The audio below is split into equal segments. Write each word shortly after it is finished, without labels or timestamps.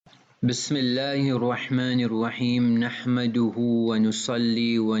بسم الله الرحمن الرحيم نحمده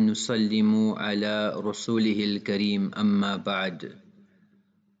ونصلي ونسلم على رسوله الكريم أما بعد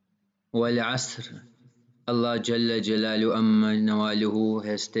والعصر. Allah Jalla Jalalu Amma Nawaluhu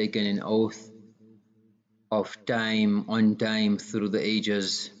has taken an oath of time on time through the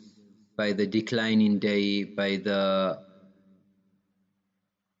ages, by the declining day, by the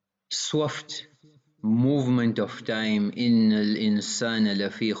swift movement of time. Innal insana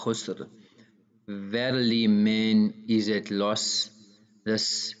lafi khusr. Verily man is at loss.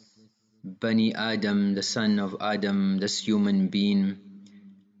 This Bani Adam, the son of Adam, this human being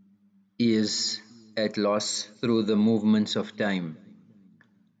is at loss through the movements of time.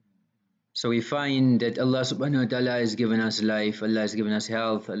 So we find that Allah subhanahu wa ta'ala has given us life, Allah has given us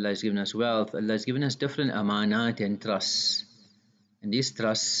health, Allah has given us wealth, Allah has given us different amanat and trusts. And these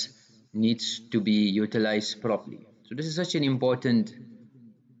trusts needs to be utilized properly. So this is such an important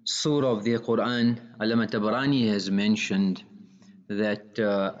surah of the Quran. Imam Tabrani has mentioned that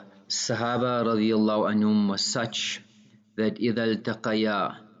Sahaba radiyallahu anhum was such that إِذَا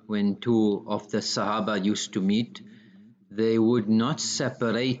الْتَقَيَا, when two of the Sahaba used to meet, they would not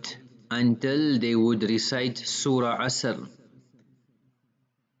separate until they would recite Surah Asr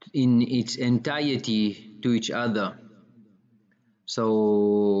in its entirety to each other.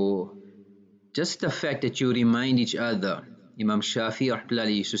 So just the fact that you remind each other. Imam Shafi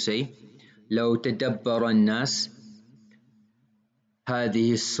rahmatullahi used to say, لو تدبر الناس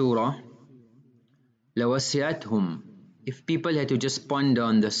هذه السورة لوسعتهم. If people had to just ponder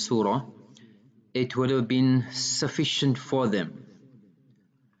on the surah, it would have been sufficient for them.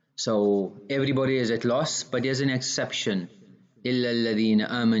 So everybody is at loss, but there's an exception. إلا الذين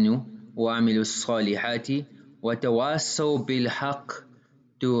آمنوا وعملوا الصالحات وتواصوا بالحق,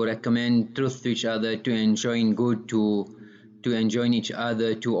 to recommend truth to each other, to enjoin good, to enjoin each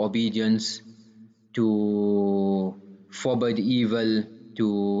other to obedience, to forbid evil,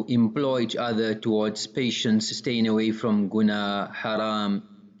 to implore each other towards patience, staying away from guna, haram,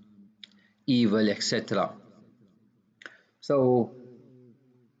 evil, etc. So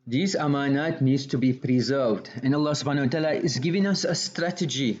these amanat needs to be preserved, and Allah subhanahu wa ta'ala is giving us a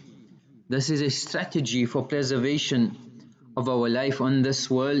strategy. This is a strategy for preservation of our life on this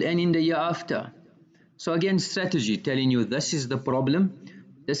world and in the year after. So again, strategy, telling you this is the problem,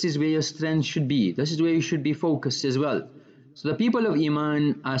 this is where your strength should be, this is where you should be focused as well. So the people of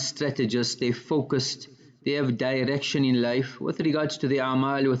Iman are strategists, they're focused, they have direction in life with regards to their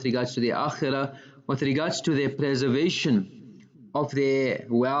amal, with regards to their akhirah, with regards to their preservation of their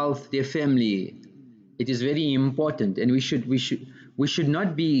wealth, their family. It is very important, and we should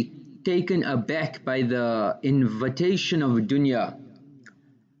not be taken aback by the invitation of dunya.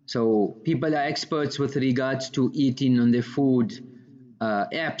 So people are experts with regards to eating on their food,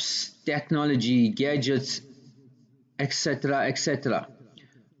 apps, technology, gadgets, etc., etc.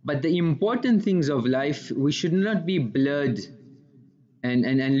 But the important things of life, we should not be blurred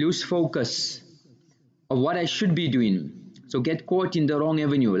and lose focus of what I should be doing. So get caught in the wrong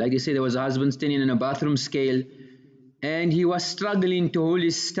avenue. Like they say, there was a husband standing on a bathroom scale and he was struggling to hold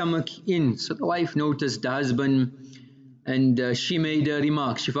his stomach in. So the wife noticed the husband, and she made a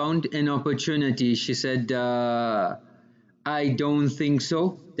remark. She found an opportunity. She said, I don't think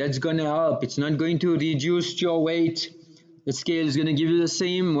so. That's going to help. It's not going to reduce your weight. The scale is going to give you the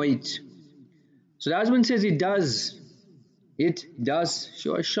same weight. So the husband says, it does. It does. She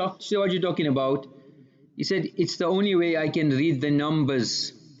was shocked. She said, what are you talking about? He said, it's the only way I can read the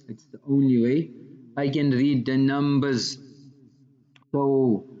numbers. It's the only way I can read the numbers.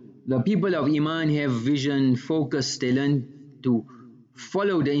 So the people of Iman have vision, focus, they learn to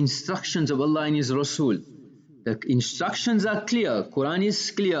follow the instructions of Allah and His Rasul. The instructions are clear, Quran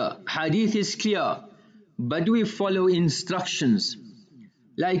is clear, Hadith is clear, but we follow instructions.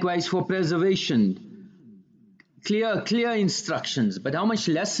 Likewise for preservation, clear instructions, but how much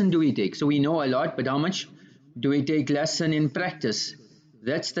lesson do we take? So we know a lot, but how much do we take lesson in practice?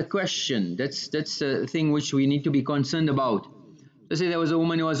 That's the question. That's the thing which we need to be concerned about. Let's say there was a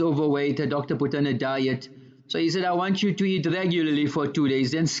woman who was overweight, a doctor put on a diet. So he said, I want you to eat regularly for 2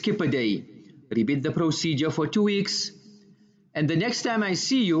 days, then skip a day. Repeat the procedure for 2 weeks. And the next time I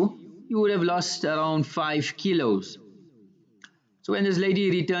see you, you would have lost around 5 kilos. So when this lady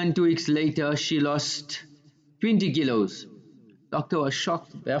returned 2 weeks later, she lost 20 kilos. Doctor was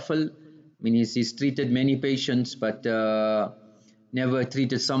shocked, baffled. I mean, he's treated many patients, but never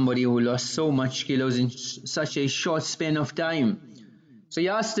treated somebody who lost so much kilos in such a short span of time. So he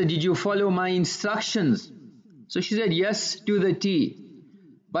asked her, did you follow my instructions? So she said, yes, to the T.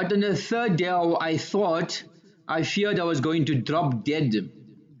 But on the third day, I feared I was going to drop dead.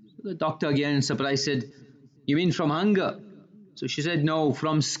 The doctor again surprised said, "You mean from hunger?" So she said, "No,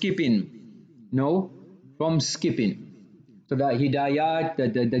 from skipping." No, from skipping. So the hidayat,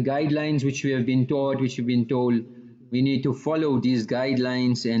 the guidelines which we have been taught, which we've been told, we need to follow these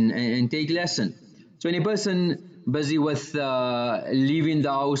guidelines and take lesson. So when a person busy with leaving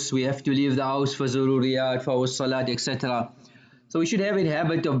the house, we have to leave the house for zururiyat, for our salat, etc. So we should have a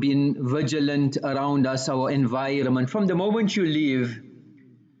habit of being vigilant around us, our environment. From the moment you leave,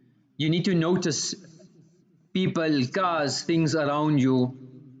 you need to notice people, cars, things around you,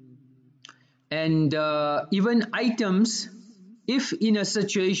 and even items. If in a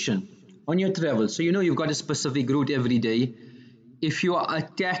situation on your travel, so you know you've got a specific route every day, if you are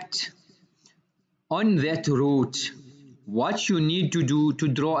attacked on that route, what you need to do to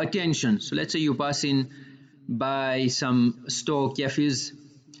draw attention. So let's say you pass in by some store cafes,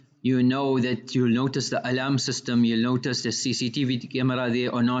 you know that you'll notice the alarm system, you'll notice the CCTV camera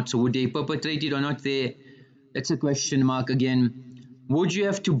there or not. So would they perpetrate it or not there? That's a question mark again. Would you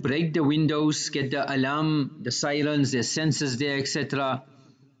have to break the windows, get the alarm, the sirens, the sensors there, etc.?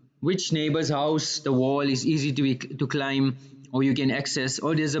 Which neighbor's house, the wall is easy to climb, or you can access,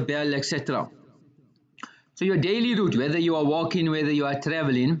 or there's a bell, etc. So your daily route, whether you are walking, whether you are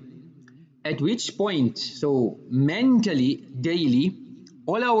traveling, at which point, so mentally, daily,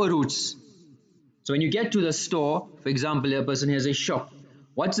 all our routes. So when you get to the store, for example, a person has a shop,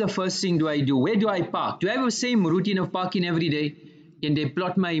 what's the first thing do I do? Where do I park? Do I have the same routine of parking every day? Can they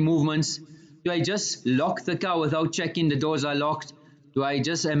plot my movements? Do I just lock the car without checking the doors are locked?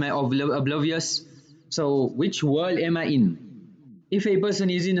 Am I oblivious? So which world am I in? If a person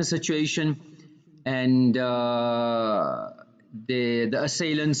is in a situation and the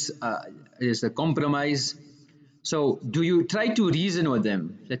assailants is a compromise, so do you try to reason with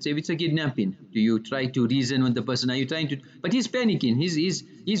them? Let's say if it's a kidnapping, do you try to reason with the person? Are you trying to? But he's panicking.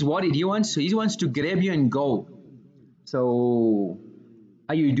 He's worried. He wants to grab you and go. So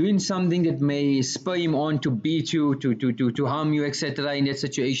are you doing something that may spur him on to beat you, to harm you, etc. in that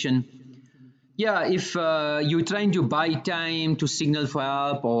situation? Yeah, if you're trying to buy time to signal for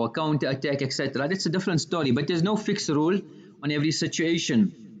help or counterattack, etc., that's a different story. But there's no fixed rule on every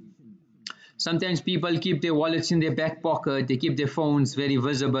situation. Sometimes people keep their wallets in their back pocket, they keep their phones very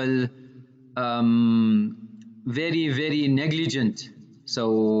visible, very, very negligent.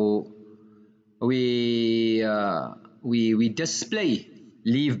 So we display,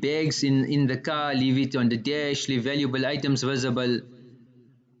 leave bags in the car, leave it on the dash, leave valuable items visible.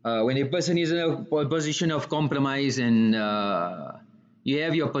 When a person is in a position of compromise and you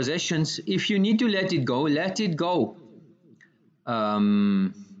have your possessions, if you need to let it go, let it go.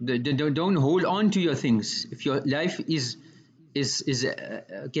 Don't hold on to your things. If your life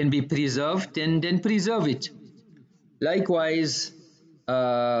can be preserved, then preserve it. Likewise,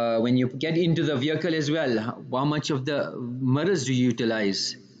 when you get into the vehicle as well, how much of the mirrors do you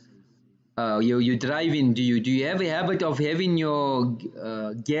utilize? You drive in. Do you have a habit of having your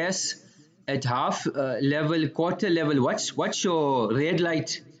gas at half level, quarter level? What's your red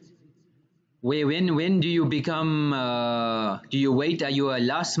light? When do you become? Do you wait? Are you a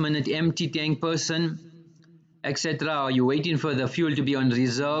last minute empty tank person, etc.? Are you waiting for the fuel to be on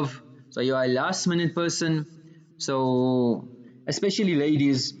reserve? So you are a last minute person. So especially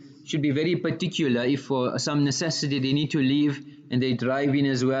ladies should be very particular. If for some necessity they need to leave and they drive in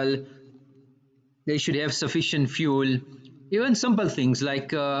as well, they should have sufficient fuel. Even simple things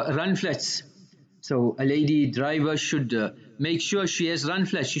like run flats. So a lady driver should make sure she has run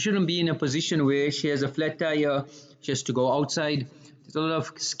flats. She shouldn't be in a position where she has a flat tire, she has to go outside. There's a lot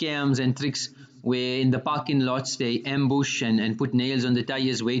of scams and tricks where in the parking lots they ambush and put nails on the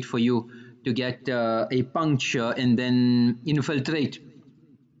tires, wait for you to get a puncture and then infiltrate.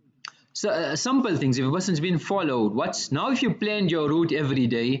 So simple things. If a person's been followed, if you planned your route every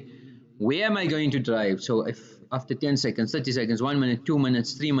day, where am I going to drive? So if after 10 seconds, 30 seconds, 1 minute, 2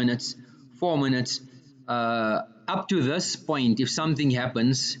 minutes, 3 minutes, 4 minutes, up to this point, if something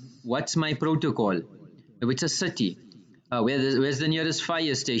happens, what's my protocol? If it's a city, where's the nearest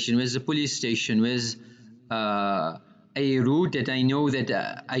fire station? Where's the police station? Where's a route that I know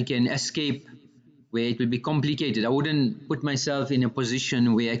that I can escape, where it will be complicated? I wouldn't put myself in a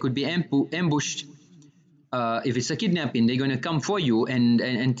position where I could be ambushed. If it's a kidnapping, they're going to come for you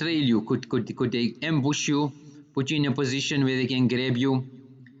and trail you. Could they ambush you, put you in a position where they can grab you?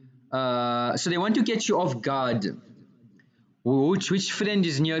 So they want to get you off guard. Which friend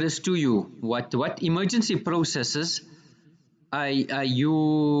is nearest to you? What emergency processes are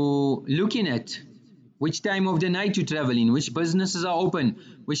you looking at? Which time of the night you travel in? Which businesses are open?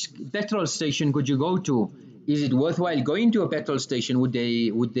 Which petrol station could you go to? Is it worthwhile going to a petrol station? Would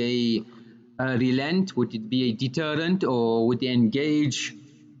they relent? Would it be a deterrent, or would they engage?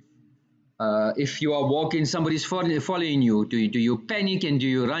 If you are walking, somebody's following you. Do you panic and do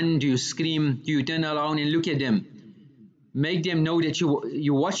you run? Do you scream? Do you turn around and look at them? Make them know that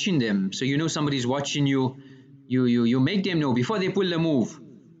you're watching them, so you know somebody's watching you. You make them know before they pull the move.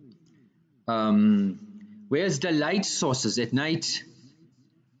 Where's the light sources at night?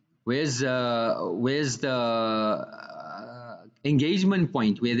 Where's the engagement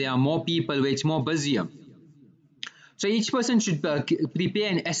point where there are more people, where it's more busier? So each person should prepare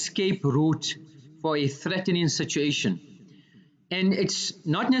an escape route for a threatening situation. And it's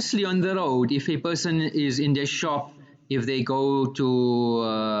not necessarily on the road. If a person is in their shop, if they go to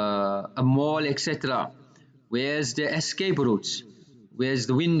a mall, etc., where's the escape routes? Where's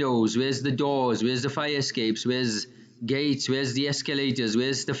the windows? Where's the doors? Where's the fire escapes? Where's gates? Where's the escalators?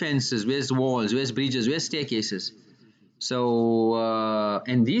 Where's the fences? Where's walls? Where's bridges? Where's staircases? So,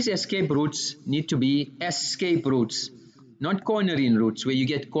 and these escape routes need to be escape routes, not cornering routes where you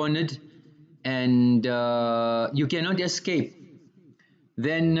get cornered and you cannot escape.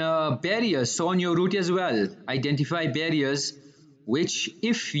 Then barriers, so on your route as well, identify barriers which,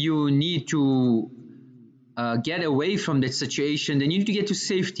 if you need to get away from that situation, then you need to get to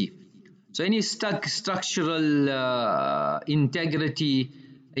safety. So any structural integrity,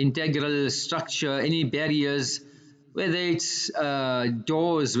 integral structure, any barriers, whether it's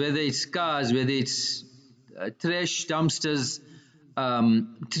doors, whether it's cars, whether it's trash dumpsters,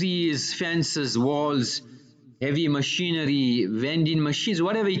 trees, fences, walls, heavy machinery, vending machines,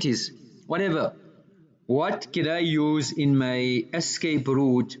 whatever it is, whatever. What can I use in my escape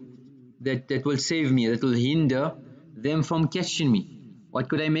route that will save me, that will hinder them from catching me? What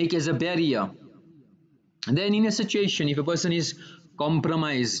could I make as a barrier? And then in a situation, if a person is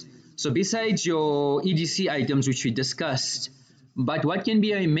compromised, so besides your EDC items which we discussed, but what can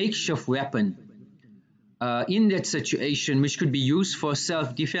be a makeshift weapon in that situation which could be used for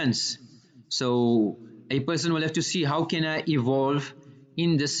self-defense? So a person will have to see, how can I evolve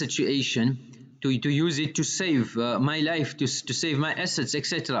in this situation to use it to save my life, to save my assets,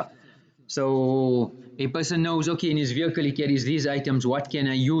 etc. So a person knows, okay, in his vehicle he carries these items, what can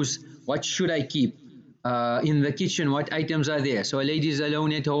I use, what should I keep? In the kitchen, what items are there? So a lady is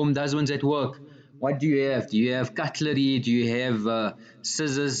alone at home, the husband's at work. What do you have? Do you have cutlery? Do you have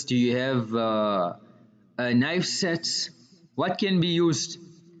scissors? Do you have knife sets? What can be used?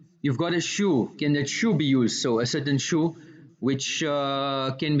 You've got a shoe. Can that shoe be used? So a certain shoe which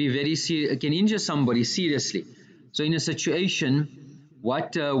can be can injure somebody seriously. So in a situation,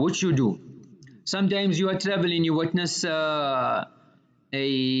 what would you do? Sometimes you are traveling, you witness a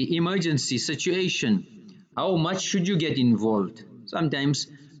emergency situation. How much should you get involved? Sometimes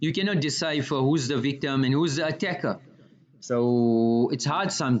you cannot decipher who's the victim and who's the attacker. So it's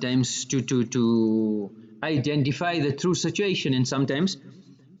hard sometimes to identify the true situation, and sometimes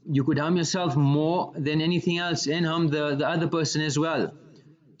you could harm yourself more than anything else and harm the other person as well.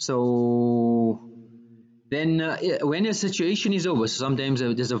 So then when a situation is over, so sometimes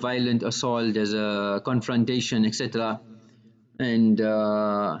there's a violent assault, there's a confrontation, etc. And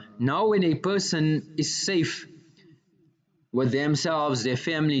now when a person is safe with themselves, their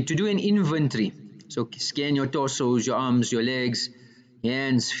family, to do an inventory. So scan your torsos, your arms, your legs,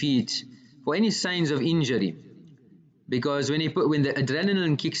 hands, feet, for any signs of injury. Because when the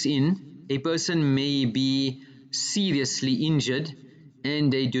adrenaline kicks in, a person may be seriously injured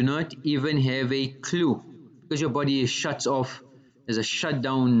and they do not even have a clue, because your body shuts off. There's a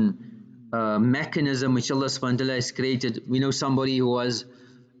shutdown mechanism which Allah subhanahu wa ta'ala has created. We know somebody who was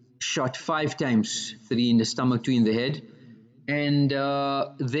shot 5 times, 3 in the stomach, 2 in the head, and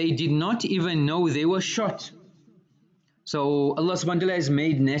they did not even know they were shot. So Allah subhanahu wa ta'ala has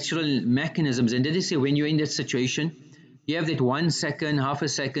made natural mechanisms, and they say when you're in that situation, you have that 1 second, half a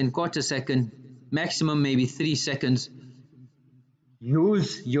second, quarter second, maximum maybe 3 seconds.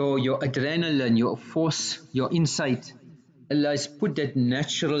 Use your adrenaline, your force, your insight. Allah has put that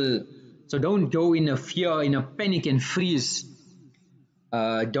natural. So don't go in a fear, in a panic and freeze.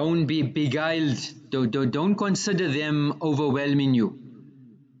 Don't be beguiled. Don't consider them overwhelming you.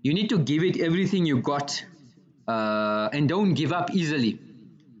 You need to give it everything you got, and don't give up easily.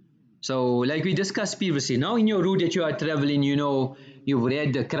 So like we discussed previously, now in your route that you are traveling, you know, you've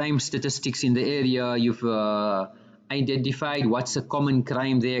read the crime statistics in the area, you've identified what's a common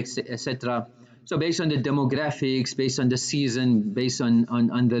crime there, etc. So based on the demographics, based on the season, based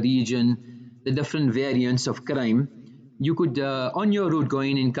on the region, the different variants of crime, you could on your route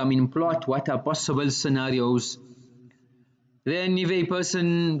going and coming plot what are possible scenarios Then if a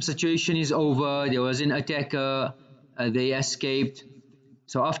person situation is over, there was an attacker, they escaped.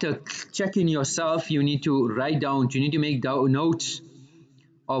 So after checking yourself, you need to write down, you need to make notes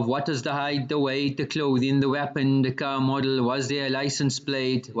of what is the height, the weight, the clothing, the weapon, the car model, was there a license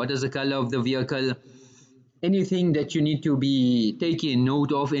plate, what is the color of the vehicle, anything that you need to be taking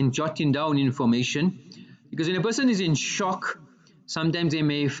note of and jotting down information. Because when a person is in shock, sometimes they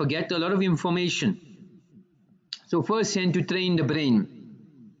may forget a lot of information. So first hand to train the brain.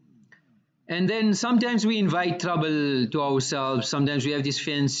 And then sometimes we invite trouble to ourselves. Sometimes we have these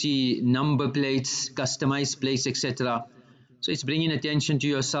fancy number plates, customized plates, etc. So it's bringing attention to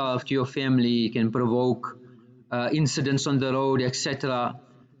yourself, to your family. It can provoke incidents on the road, etc.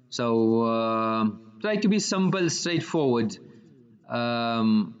 So try to be simple, straightforward.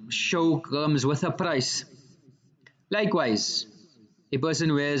 Show comes with a price. Likewise, a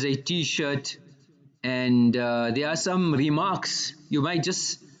person wears a t-shirt and there are some remarks. You might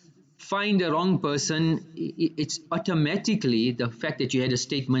just find the wrong person. It's automatically the fact that you had a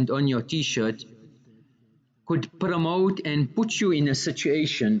statement on your t-shirt could promote and put you in a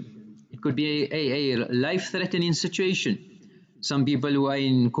situation. It could be a life-threatening situation. Some people who are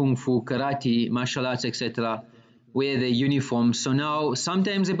in kung fu, karate, martial arts, etc. wear their uniforms. So now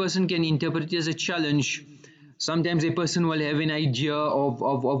sometimes a person can interpret it as a challenge. Sometimes a person will have an idea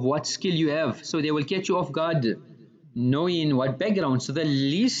of what skill you have. So they will catch you off guard, knowing what background. So the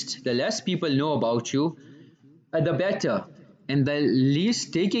less people know about you, the better. And the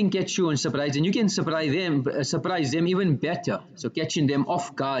least they can catch you on surprise, and you can surprise them even better. So catching them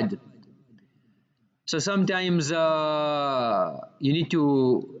off guard. So sometimes you need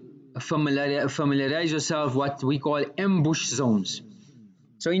to familiarize yourself what we call ambush zones.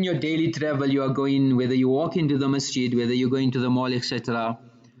 So in your daily travel, you are going, whether you walk into the masjid, whether you're going to the mall, etc.,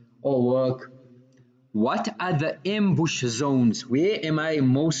 or work, what are the ambush zones? Where am I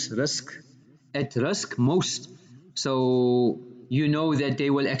at risk most? So you know that they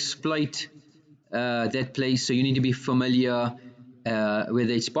will exploit that place, so you need to be familiar,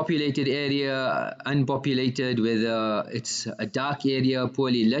 whether it's populated area, unpopulated, whether it's a dark area,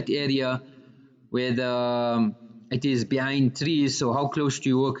 poorly lit area, whether it is behind trees. So how close do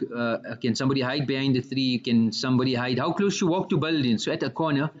you walk? Can somebody hide behind the tree? Can somebody hide? How close you walk to buildings? So at a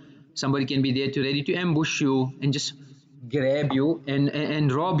corner, somebody can be there ready to ambush you and just grab you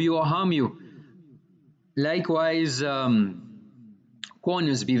and rob you or harm you. Likewise,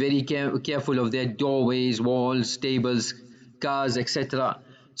 corners, be very careful of their doorways, walls, tables, cars, etc.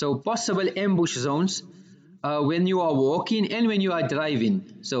 So possible ambush zones when you are walking and when you are driving.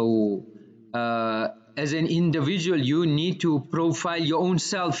 So as an individual, you need to profile your own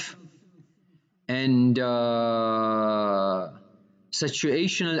self and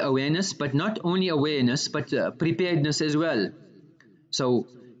situational awareness, but not only awareness, but preparedness as well. So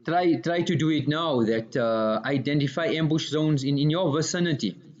try to do it now, that identify ambush zones in your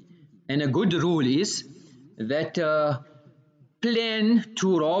vicinity. And a good rule is that plan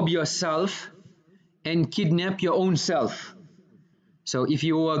to rob yourself and kidnap your own self. So if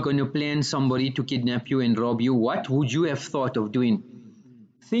you are going to plan somebody to kidnap you and rob you, what would you have thought of doing?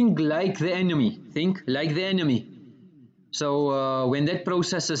 Think like the enemy. Think like the enemy. So when that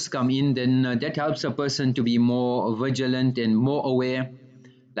processes come in, then that helps a person to be more vigilant and more aware.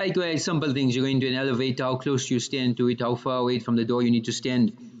 Likewise, simple things. You go into an elevator, how close you stand to it, how far away from the door you need to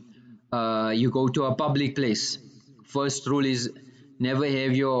stand. You go to a public place. First rule is never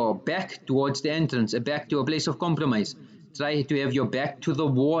have your back towards the entrance, a back to a place of compromise. Try to have your back to the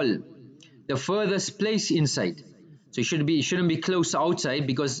wall, the furthest place inside. So you shouldn't be close outside,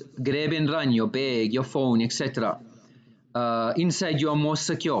 because grab and run, your bag, your phone, etc. Inside you are more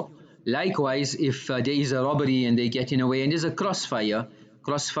secure. Likewise, if there is a robbery and they get in away and there's a crossfire,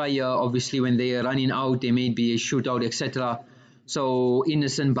 obviously when they are running out, there may be a shootout, etc. So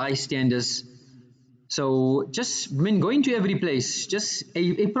innocent bystanders. So just when going to every place, just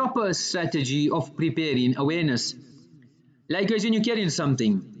a proper strategy of preparing, awareness. Likewise, when you're carrying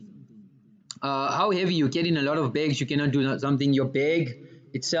something, how heavy you're carrying, a lot of bags, you cannot do something. Your bag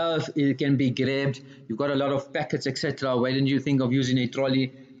itself, it can be grabbed. You've got a lot of packets, etc. Why don't you think of using a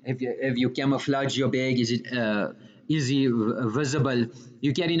trolley? Have you camouflage your bag? Is it easy visible?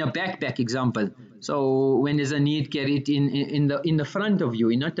 You carry in a backpack, example. So when there's a need, carry it in the front of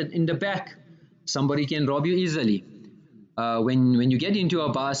you, not in the back. Somebody can rob you easily. When you get into a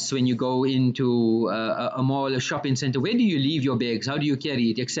bus, when you go into a mall, a shopping center, where do you leave your bags? How do you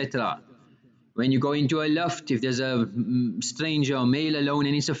carry it, etc.? When you go into a lift, if there's a stranger, male alone,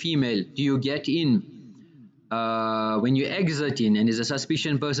 and it's a female, do you get in? When you exit in and there's a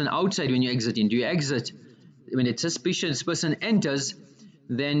suspicious person outside when you exit in, do you exit? when a suspicious person enters,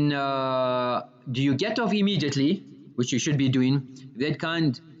 then do you get off immediately, which you should be doing? If that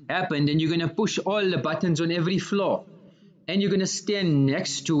can't happen, then you're going to push all the buttons on every floor, and you're going to stand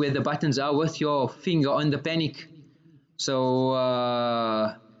next to where the buttons are with your finger on the panic. So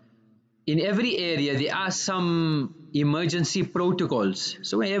in every area there are some emergency protocols.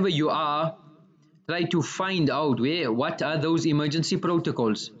 So wherever you are, try to find out what are those emergency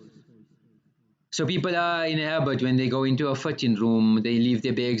protocols. So people are in a habit, when they go into a fitting room, they leave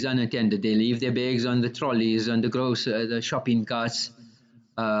their bags unattended. They leave their bags on the trolleys, on the shopping carts.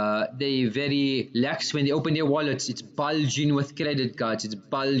 They very lax when they open their wallets. It's bulging with credit cards. It's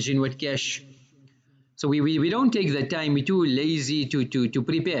bulging with cash. So we don't take the time. We're too lazy to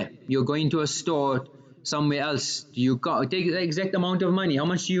prepare. You're going to a store somewhere else. You take the exact amount of money. How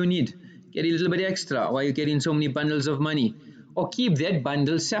much do you need? Get a little bit extra. Why are you getting so many bundles of money? Or keep that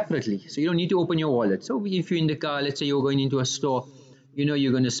bundle separately, so you don't need to open your wallet. So if you're in the car, let's say you're going into a store, you know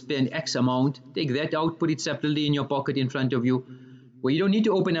you're going to spend X amount, take that out, put it separately in your pocket in front of you, where you don't need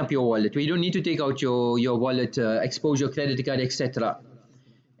to open up your wallet, where you don't need to take out your wallet, expose your credit card, etc.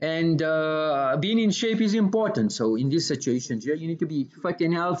 And being in shape is important. So in these situations, you need to be fit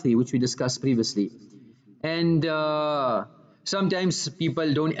and healthy, which we discussed previously. And sometimes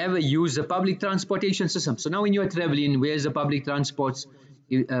people don't ever use the public transportation system. So now when you are traveling, where's the public transport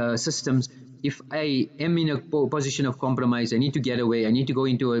systems? If I am in a position of compromise, I need to get away, I need to go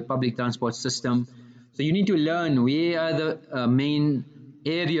into a public transport system. So you need to learn where are the main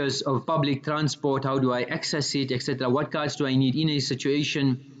areas of public transport, how do I access it, etc. What cards do I need in a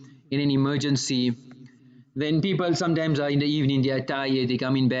situation, in an emergency. Then people sometimes are in the evening, they are tired, they're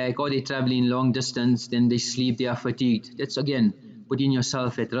coming back, or they're traveling long distance, then they sleep, they are fatigued. That's again putting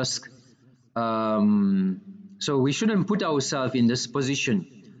yourself at risk. So we shouldn't put ourselves in this position.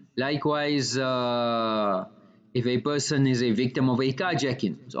 Likewise, if a person is a victim of a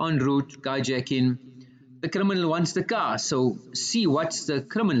carjacking, so en route carjacking, the criminal wants the car. So see what's the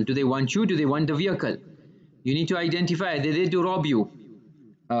criminal. Do they want you? Do they want the vehicle? You need to identify. They're there to rob you.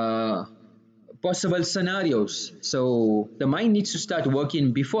 Possible scenarios. So the mind needs to start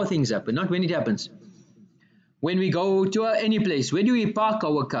working before things happen, not when it happens. When we go to any place, where do we park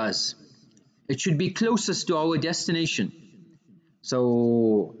our cars? It should be closest to our destination.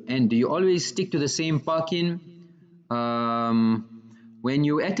 So, and do you always stick to the same parking? When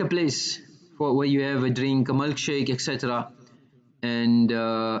you're at a place where you have a drink, a milkshake, etc., and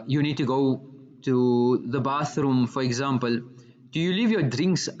you need to go to the bathroom, for example, do you leave your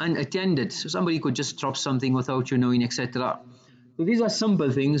drinks unattended? So somebody could just drop something without you knowing, etc. So these are simple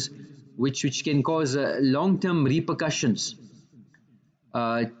things which can cause long-term repercussions.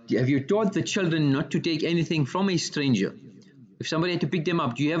 Have you taught the children not to take anything from a stranger? If somebody had to pick them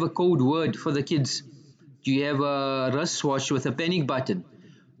up, do you have a code word for the kids? Do you have a wristwatch with a panic button?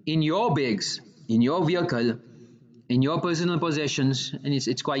 In your bags, in your vehicle, in your personal possessions, and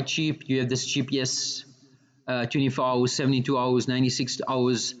it's quite cheap. You have this GPS 24 hours, 72 hours, 96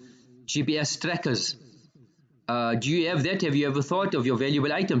 hours GPS trackers. Do you have that? Have you ever thought of your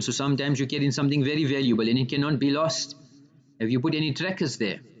valuable items? So sometimes you're getting something very valuable and it cannot be lost. Have you put any trackers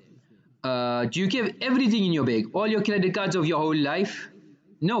there? Do you keep everything in your bag? All your credit cards of your whole life?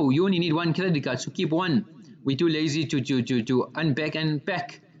 No, you only need one credit card, so keep one. We're too lazy to unpack and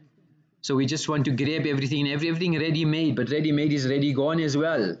pack. So we just want to grab everything ready-made, but ready-made is ready gone as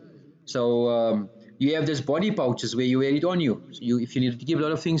well. So you have this body pouches where you wear it on you. So if you need to keep a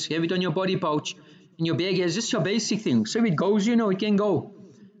lot of things, have it on your body pouch. In your bag has just your basic things. So if it goes, you know, it can go.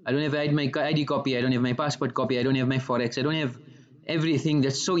 I don't have my ID copy, I don't have my passport copy, I don't have my Forex, I don't have everything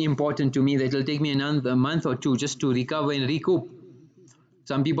that's so important to me that it'll take me a month or two just to recover and recoup.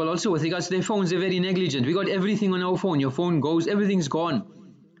 Some people also, with regards to their phones, they're very negligent. We got everything on our phone. Your phone goes, everything's gone.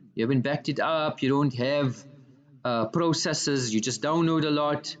 You haven't backed it up, you don't have processes, you just download a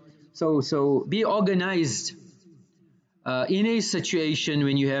lot. So be organized. In a situation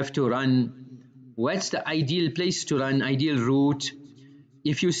when you have to run, what's the ideal place to run, ideal route?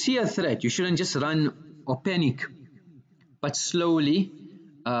 If you see a threat, you shouldn't just run or panic, but slowly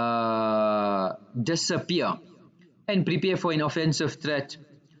disappear and prepare for an offensive threat.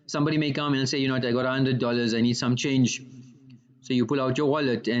 Somebody may come and say, you know what, I got $100, I need some change. So you pull out your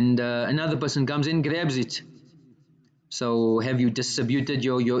wallet and another person comes and grabs it. So have you distributed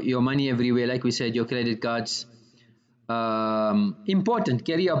your money everywhere? Like we said, your credit cards. Important,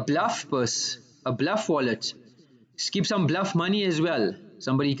 carry a bluff purse, a bluff wallet. Keep some bluff money as well.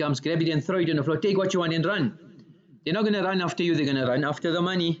 Somebody comes, grab it and throw it on the floor. Take what you want and run. They're not going to run after you, they're going to run after the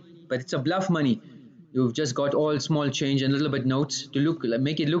money. But it's a bluff money. You've just got all small change and a little bit notes to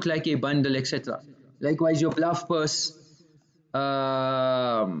make it look like a bundle, etc. Likewise, your bluff purse.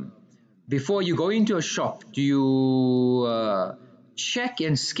 Um, Before you go into a shop, do you check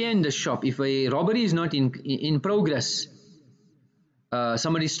and scan the shop? If a robbery is not in progress,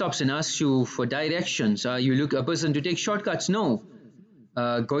 somebody stops and asks you for directions. You look a person to take shortcuts. No,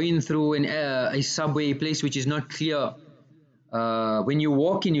 going through a subway place which is not clear. When you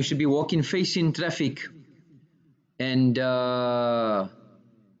walk in, you should be walking facing traffic, and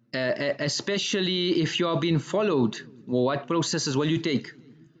especially if you are being followed, what processes will you take?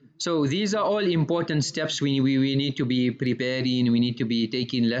 So these are all important steps we need to be preparing. We need to be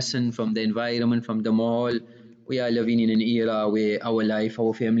taking lesson from the environment, from the mall. We are living in an era where our life,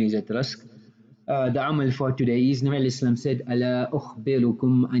 our family is at risk. The amal for today is Nabi Islam said, "Ala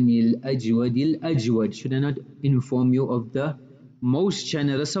ukhbirukum anil ajwadil ajwad." Should I not inform you of the most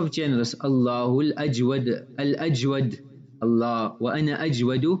generous of generous? Allahul ajwad, al ajwad, Allah. Wa ana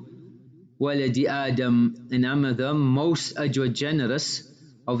ajwadu waladi Adam, and I'm the most ajwad generous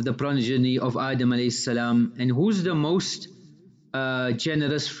of the progeny of Adam alayhi salam. And who's the most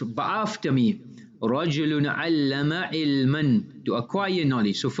generous after me? رَجُلٌ عَلَّمَ عِلْمًا, to acquire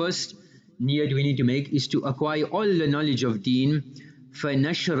knowledge. So first niyat we need to make is to acquire all the knowledge of deen,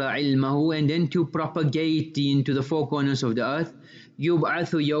 فَنَشْرَ عِلْمَهُ, and then to propagate deen to the four corners of the earth.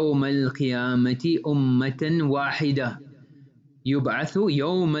 يُبْعَثُ يَوْمَ الْقِيَامَةِ أُمَّةً وَاحِدَةً. يُبْعَثُ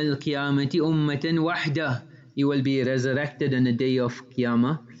يَوْمَ الْقِيَامَةِ أُمَّةً وَاحِدَةً. He will be resurrected on the day of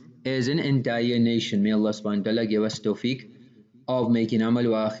Qiyamah as an entire nation. May Allah subhanahu wa ta'ala give us tawfiq of making amal.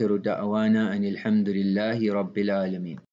 Wa akhiru da'wana and alhamdulillahi rabbil alameen.